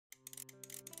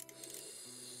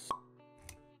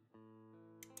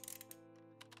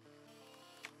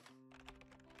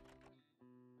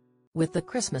With the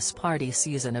Christmas party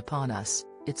season upon us,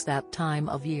 it's that time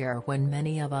of year when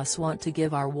many of us want to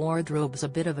give our wardrobes a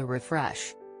bit of a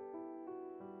refresh.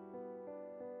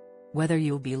 Whether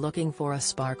you'll be looking for a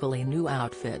sparkly new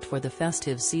outfit for the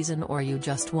festive season or you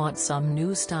just want some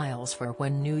new styles for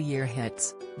when New Year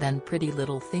hits, then Pretty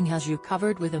Little Thing has you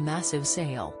covered with a massive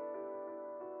sale.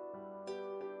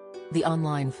 The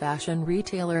online fashion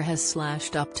retailer has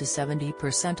slashed up to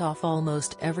 70% off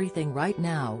almost everything right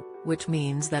now, which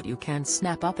means that you can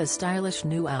snap up a stylish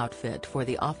new outfit for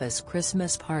the office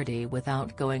Christmas party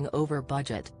without going over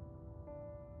budget.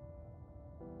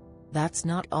 That's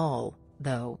not all,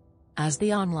 though, as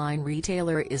the online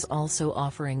retailer is also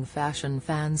offering fashion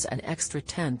fans an extra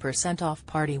 10% off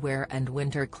party wear and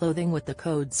winter clothing with the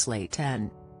code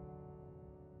SLATE10.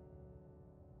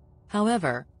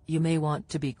 However, you may want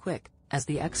to be quick, as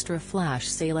the extra flash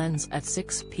sale ends at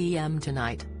 6 p.m.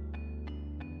 tonight.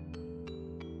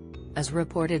 As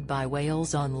reported by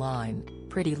Wales Online,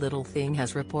 Pretty Little Thing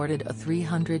has reported a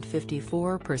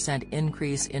 354%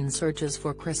 increase in searches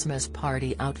for Christmas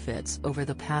party outfits over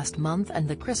the past month, and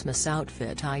the Christmas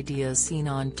outfit ideas seen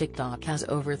on TikTok has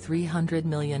over 300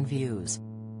 million views.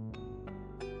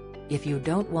 If you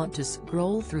don't want to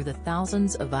scroll through the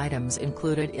thousands of items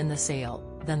included in the sale,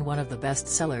 then one of the best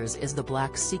sellers is the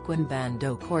black sequin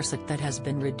bandeau corset that has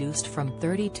been reduced from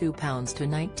 £32 to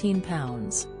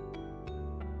 £19.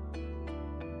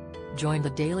 Join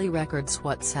the Daily Records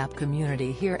WhatsApp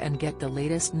community here and get the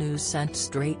latest news sent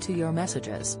straight to your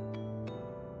messages.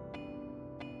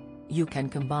 You can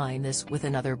combine this with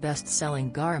another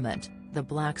best-selling garment, the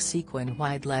black sequin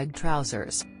wide-leg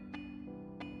trousers.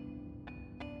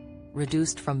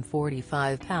 Reduced from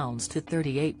 £45 to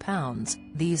 £38,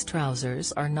 these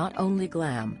trousers are not only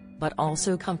glam, but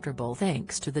also comfortable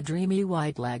thanks to the dreamy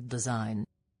wide-leg design.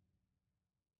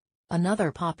 Another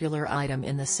popular item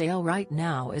in the sale right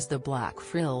now is the black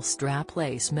frill strap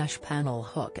lace mesh panel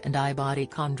hook and eye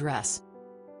bodycon dress.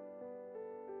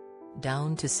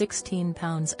 Down to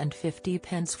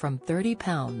 £16.50 from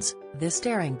 £30, this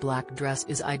daring black dress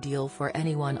is ideal for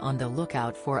anyone on the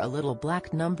lookout for a little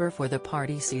black number for the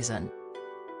party season.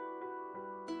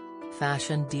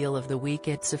 Fashion deal of the week: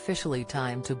 it's officially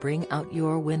time to bring out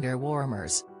your winter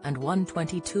warmers, and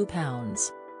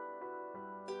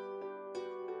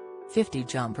 £122.50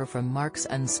 jumper from Marks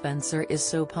 & Spencer is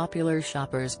so popular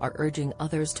shoppers are urging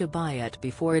others to buy it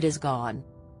before it is gone.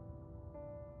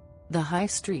 The high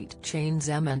street chain's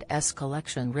M&S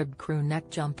collection ribbed crew neck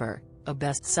jumper, a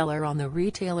bestseller on the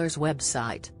retailer's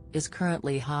website, is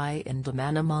currently high in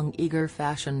demand among eager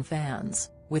fashion fans,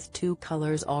 with 2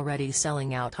 colors already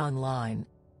selling out online.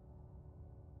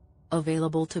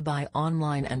 Available to buy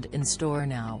online and in-store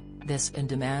now, this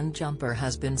in-demand jumper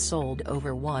has been sold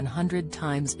over 100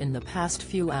 times in the past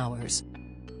few hours.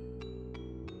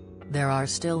 There are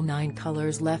still 9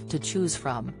 colors left to choose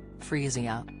from: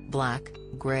 freesia, black,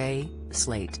 gray,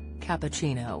 slate,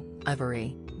 cappuccino,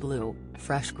 ivory, blue,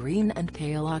 fresh green and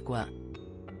pale aqua.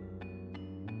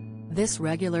 This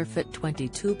regular fit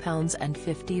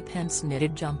 £22.50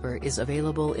 knitted jumper is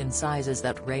available in sizes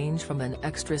that range from an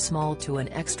extra small to an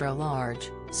extra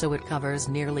large, so it covers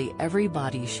nearly every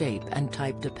body shape and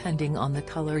type depending on the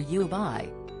color you buy.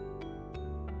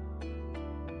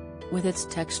 With its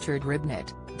textured rib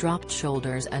knit, dropped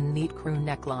shoulders and neat crew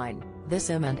neckline, this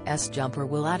M&S jumper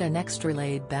will add an extra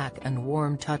laid-back and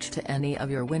warm touch to any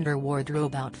of your winter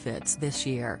wardrobe outfits this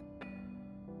year.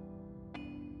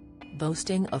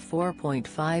 Boasting a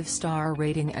 4.5-star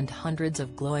rating and hundreds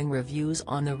of glowing reviews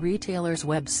on the retailer's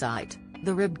website,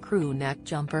 the ribbed crew neck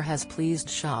jumper has pleased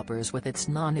shoppers with its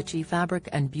non-itchy fabric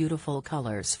and beautiful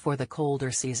colors for the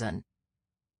colder season.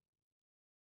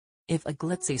 If a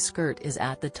glitzy skirt is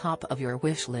at the top of your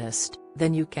wish list,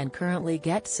 then you can currently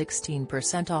get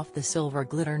 16% off the silver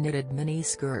glitter knitted mini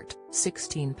skirt,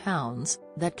 £16,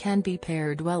 that can be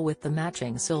paired well with the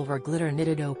matching silver glitter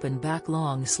knitted open back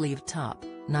long sleeve top,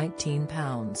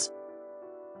 £19.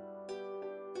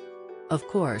 Of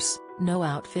course, no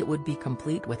outfit would be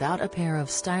complete without a pair of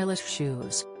stylish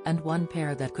shoes, and one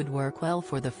pair that could work well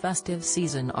for the festive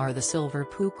season are the silver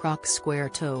Poo Crocs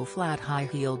square-toe flat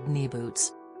high-heeled knee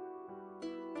boots.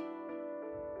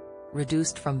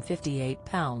 Reduced from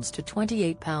 £58 to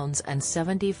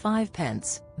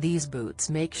 £28.75, these boots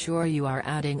make sure you are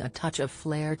adding a touch of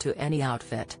flair to any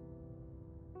outfit.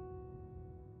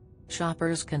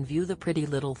 Shoppers can view the Pretty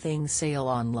Little Thing sale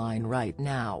online right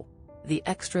now. The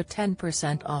extra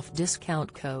 10% off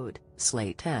discount code,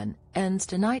 SLATE10, ends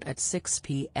tonight at 6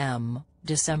 p.m.,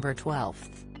 December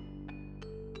 12th.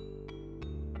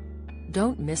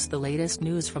 Don't miss the latest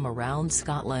news from around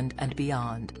Scotland and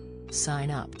beyond.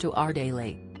 Sign up to our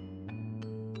daily